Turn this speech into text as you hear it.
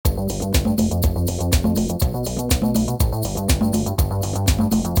All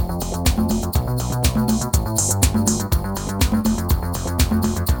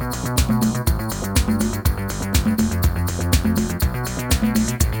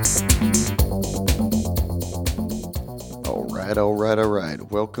right.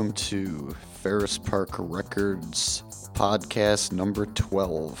 Welcome to Ferris Park Records podcast number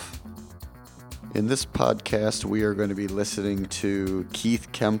 12. In this podcast, we are going to be listening to Keith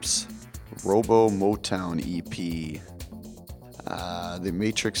Kemp's Robo Motown EP. The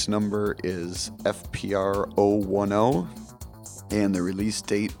matrix number is FPR 010, and the release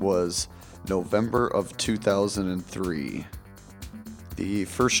date was November of 2003. The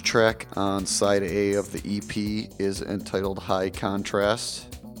first track on side A of the EP is entitled High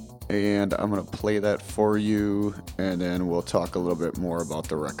Contrast, and I'm going to play that for you, and then we'll talk a little bit more about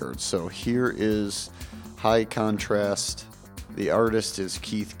the record. So here is High Contrast. The artist is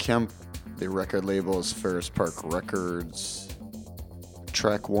Keith Kemp. The record label is Ferris Park Records.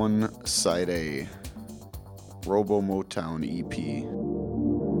 Track 1, side A, Robo Motown EP.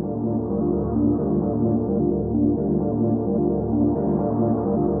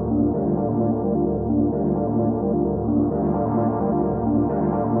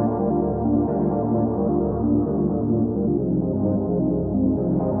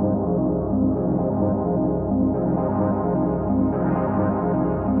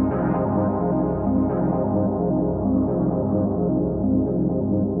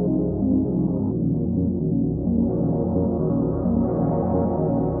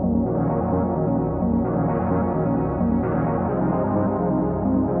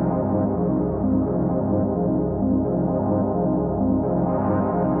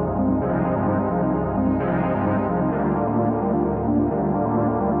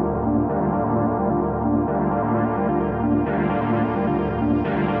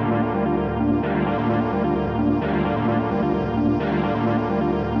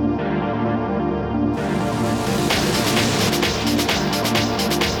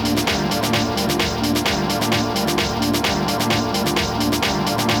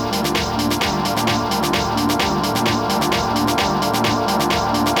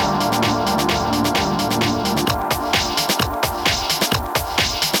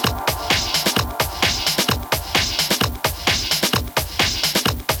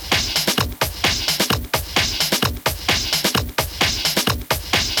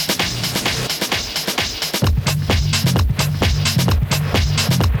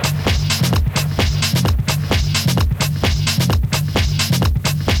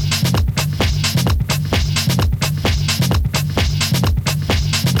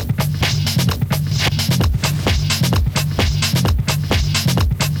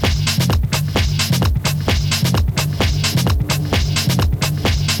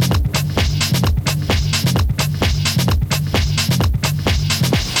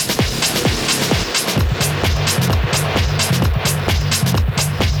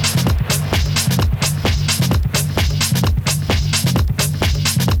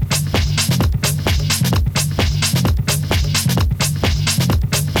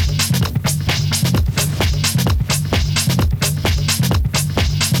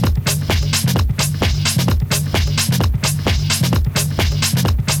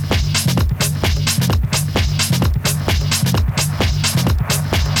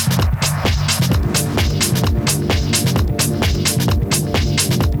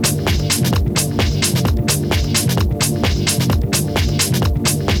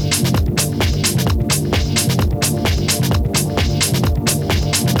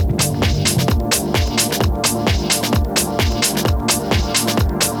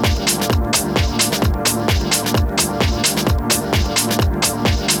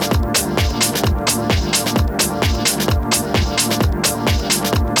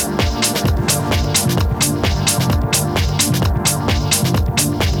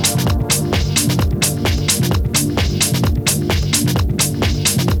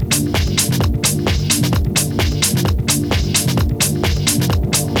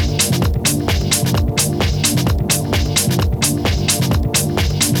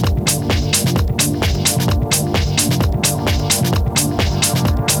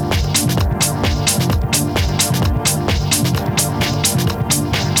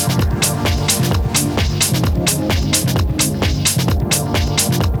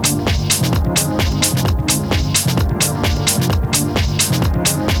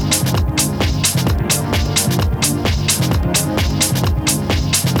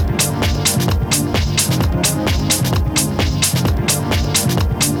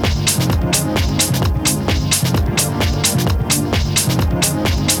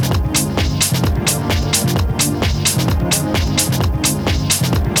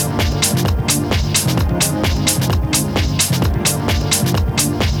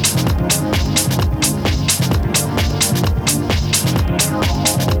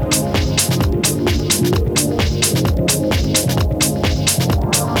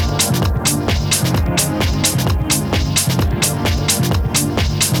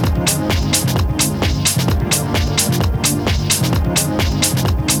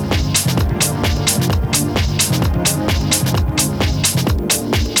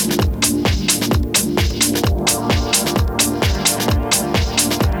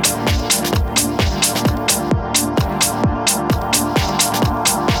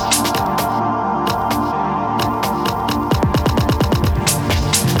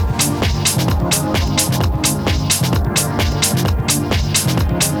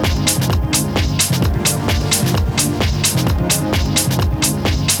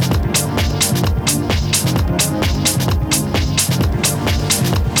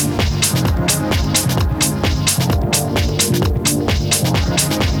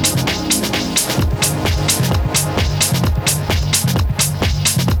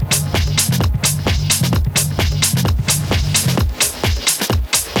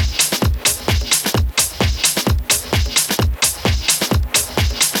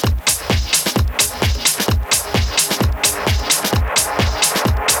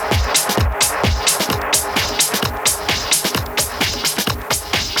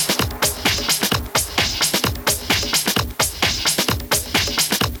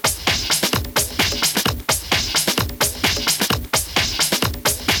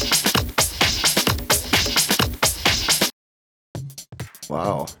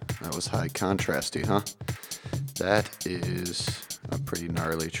 Wow, that was high contrasty, huh? That is a pretty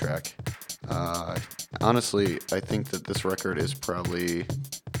gnarly track. Honestly, I think that this record is probably,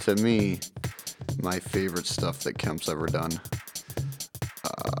 to me, my favorite stuff that Kemp's ever done.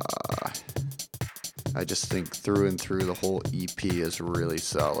 I just think through and through the whole EP is really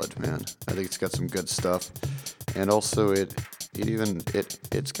solid, man. I think it's got some good stuff, and also it's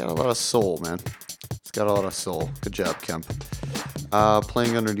got a lot of soul, man. It's got a lot of soul. Good job, Kemp.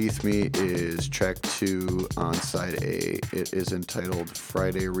 Playing underneath me is track 2 on side A. It is entitled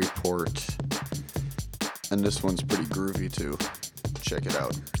Friday Report, and this one's pretty groovy too. Check it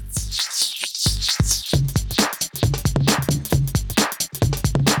out.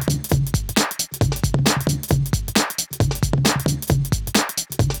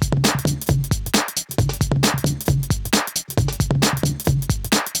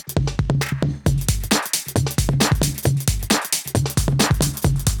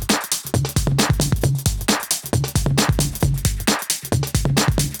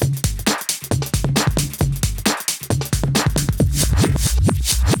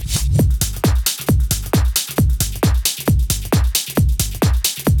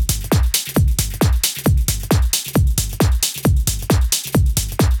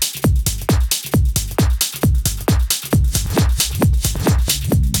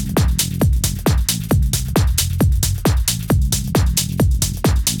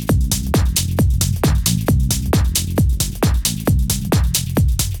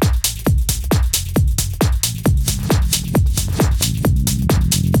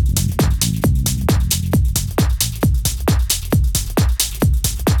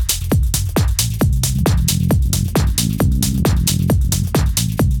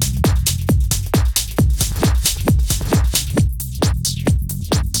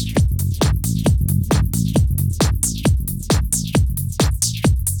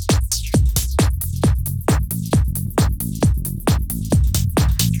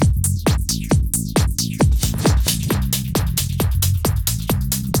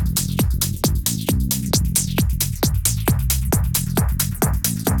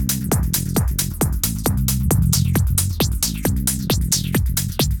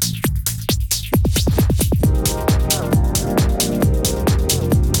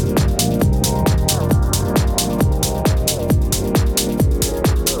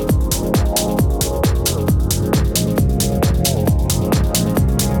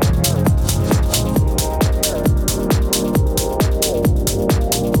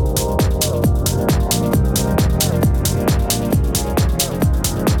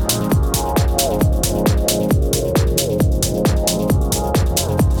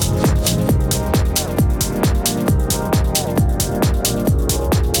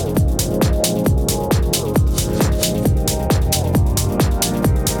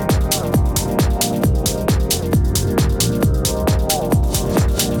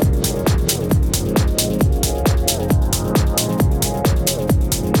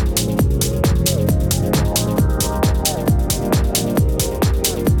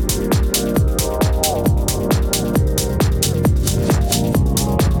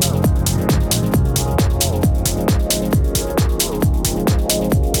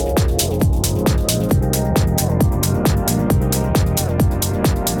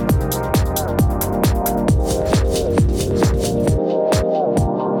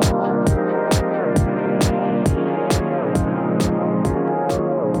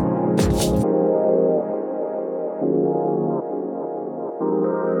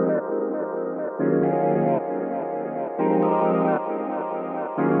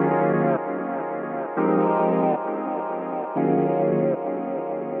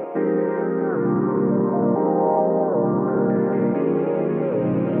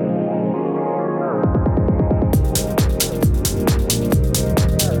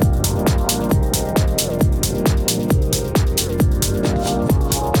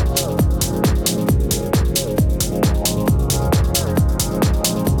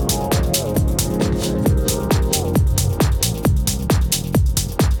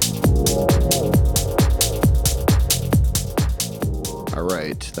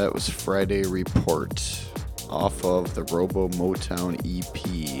 That was Friday Report off of the Robo Motown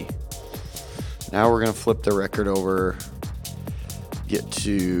EP. Now we're going to flip the record over, get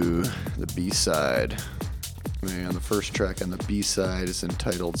to the B-side. And the first track on the B-side is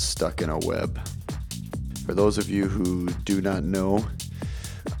entitled Stuck in a Web. For those of you who do not know,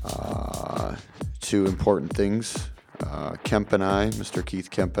 two important things. Kemp and I, Mr. Keith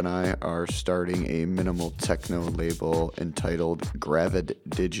Kemp and I, are starting a minimal techno label entitled Gravid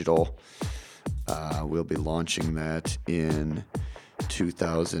Digital. We'll be launching that in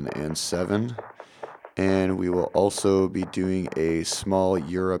 2007. And we will also be doing a small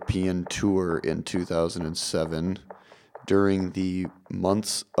European tour in 2007 during the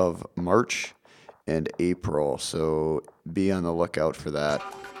months of March and April. So be on the lookout for that.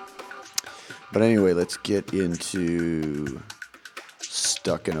 But anyway, let's get into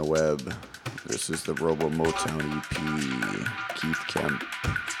Stuck in a Web. This is the Robo Motown EP, Keith Kemp,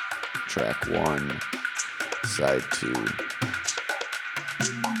 track 1, side 2.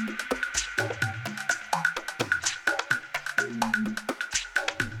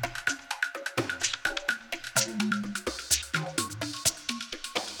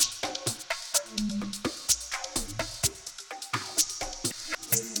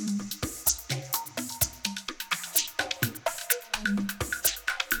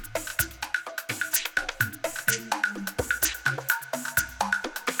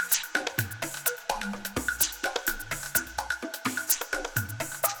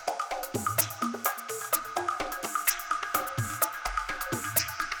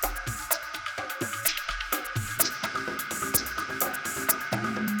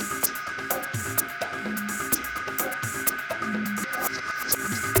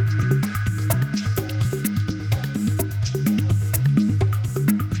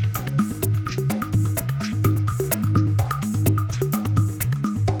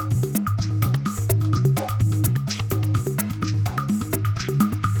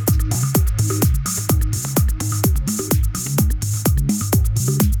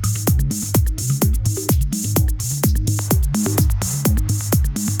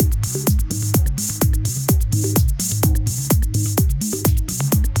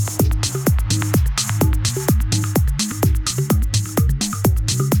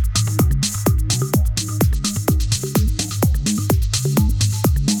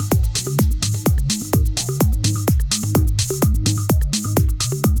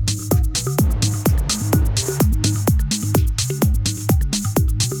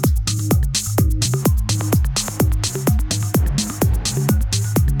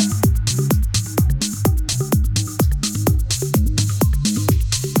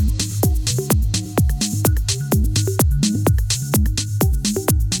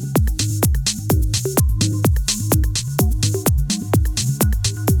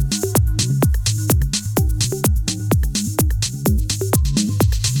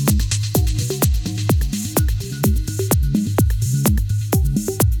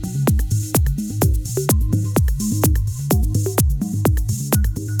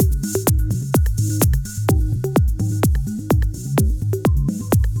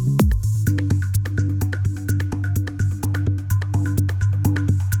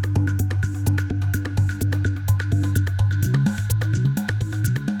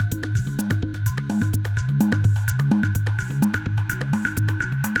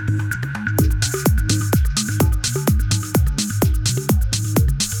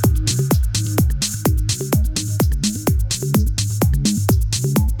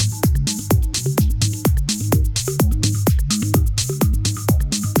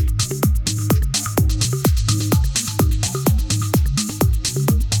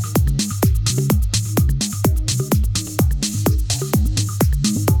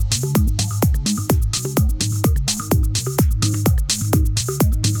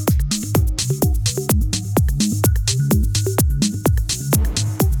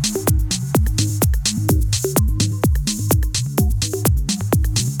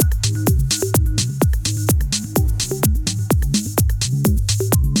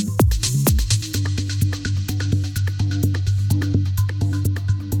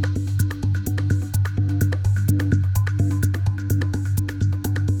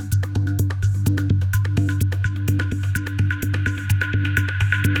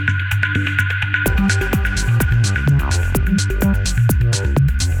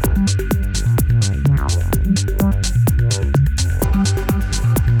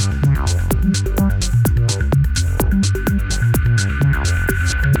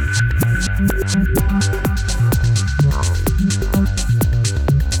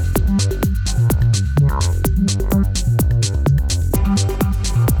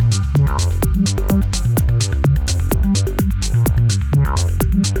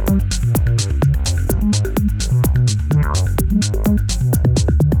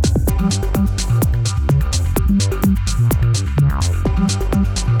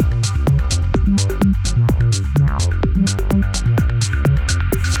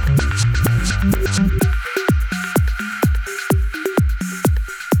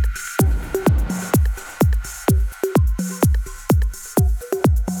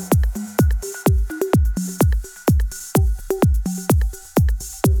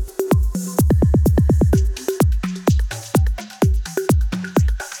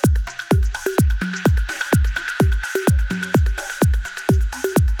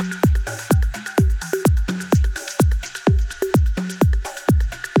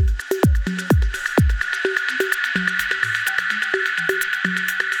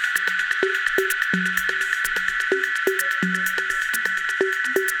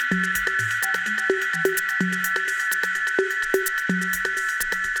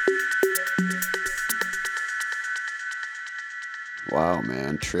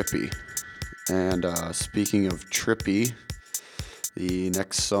 trippy. And speaking of trippy, the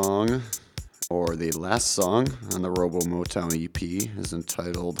next song, or the last song on the Robo Motown EP, is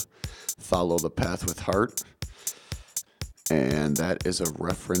entitled Follow the Path with Heart. And that is a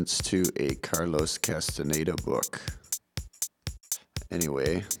reference to a Carlos Castaneda book.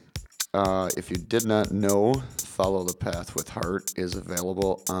 Anyway, if you did not know, Follow the Path with Heart is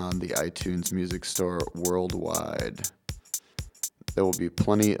available on the iTunes Music Store worldwide. There will be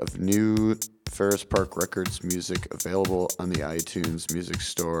plenty of new Ferris Park Records music available on the iTunes Music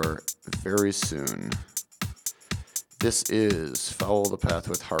Store very soon. This is Follow the Path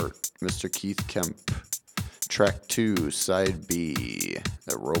with Heart, Mr. Keith Kemp, Track 2, Side B,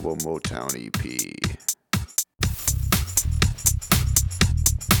 the Robo Motown EP.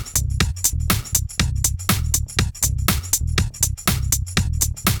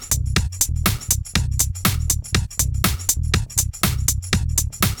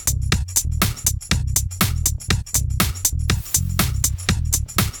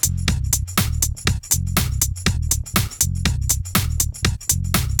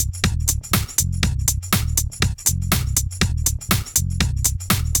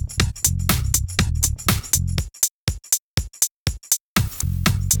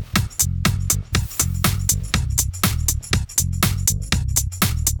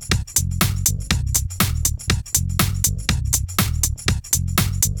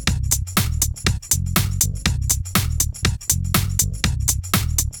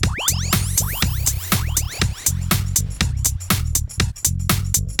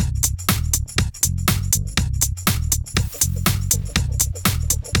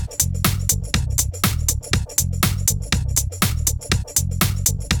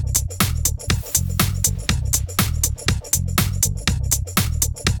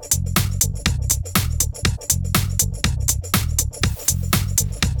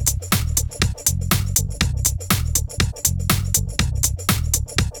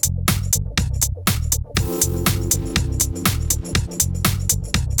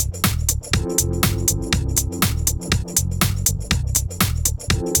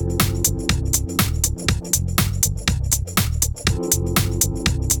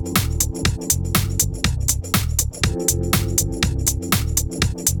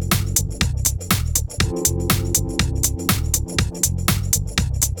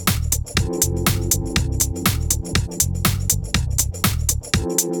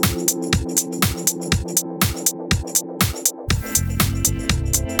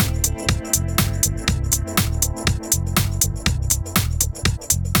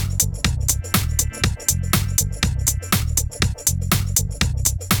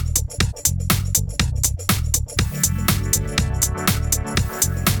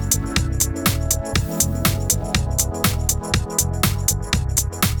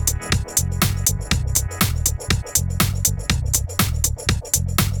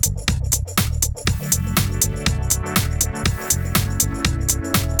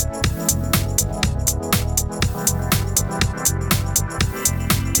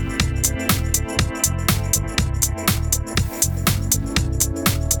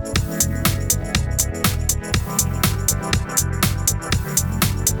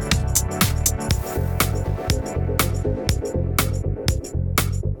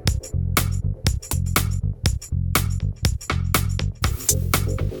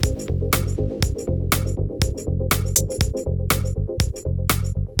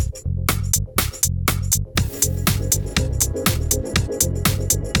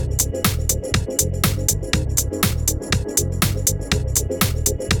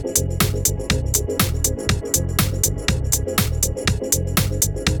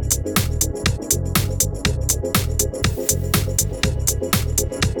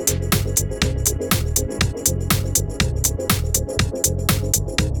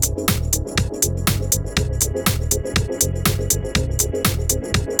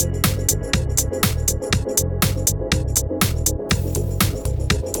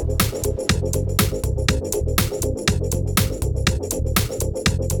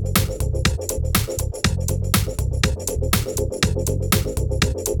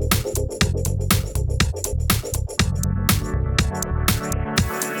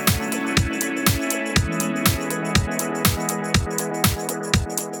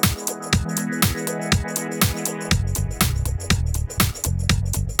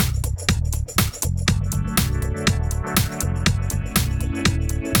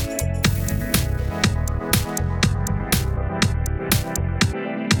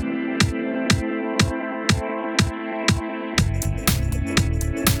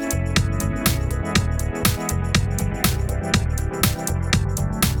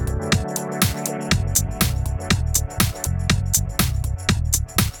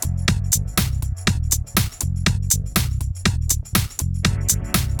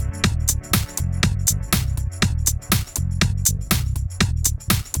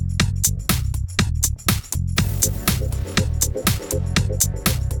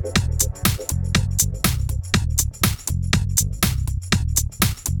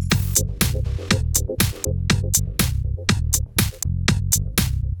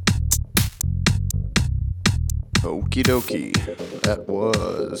 Okie dokie. That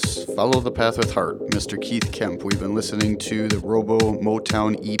was Follow the Path with Heart, Mr. Keith Kemp. We've been listening to the Robo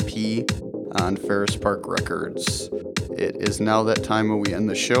Motown EP on Ferris Park Records. It is now that time when we end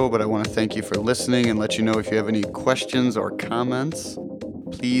the show, but I want to thank you for listening and let you know if you have any questions or comments,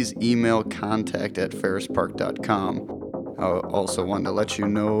 please email contact@ferrispark.com. I also want to let you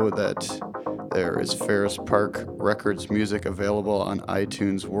know that there is Ferris Park Records music available on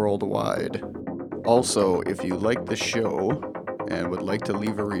iTunes worldwide. Also, if you like the show and would like to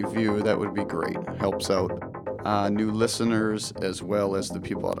leave a review, that would be great. Helps out new listeners as well as the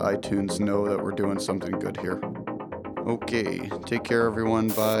people at iTunes know that we're doing something good here. Okay, take care everyone.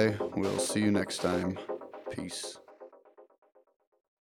 Bye. We'll see you next time. Peace.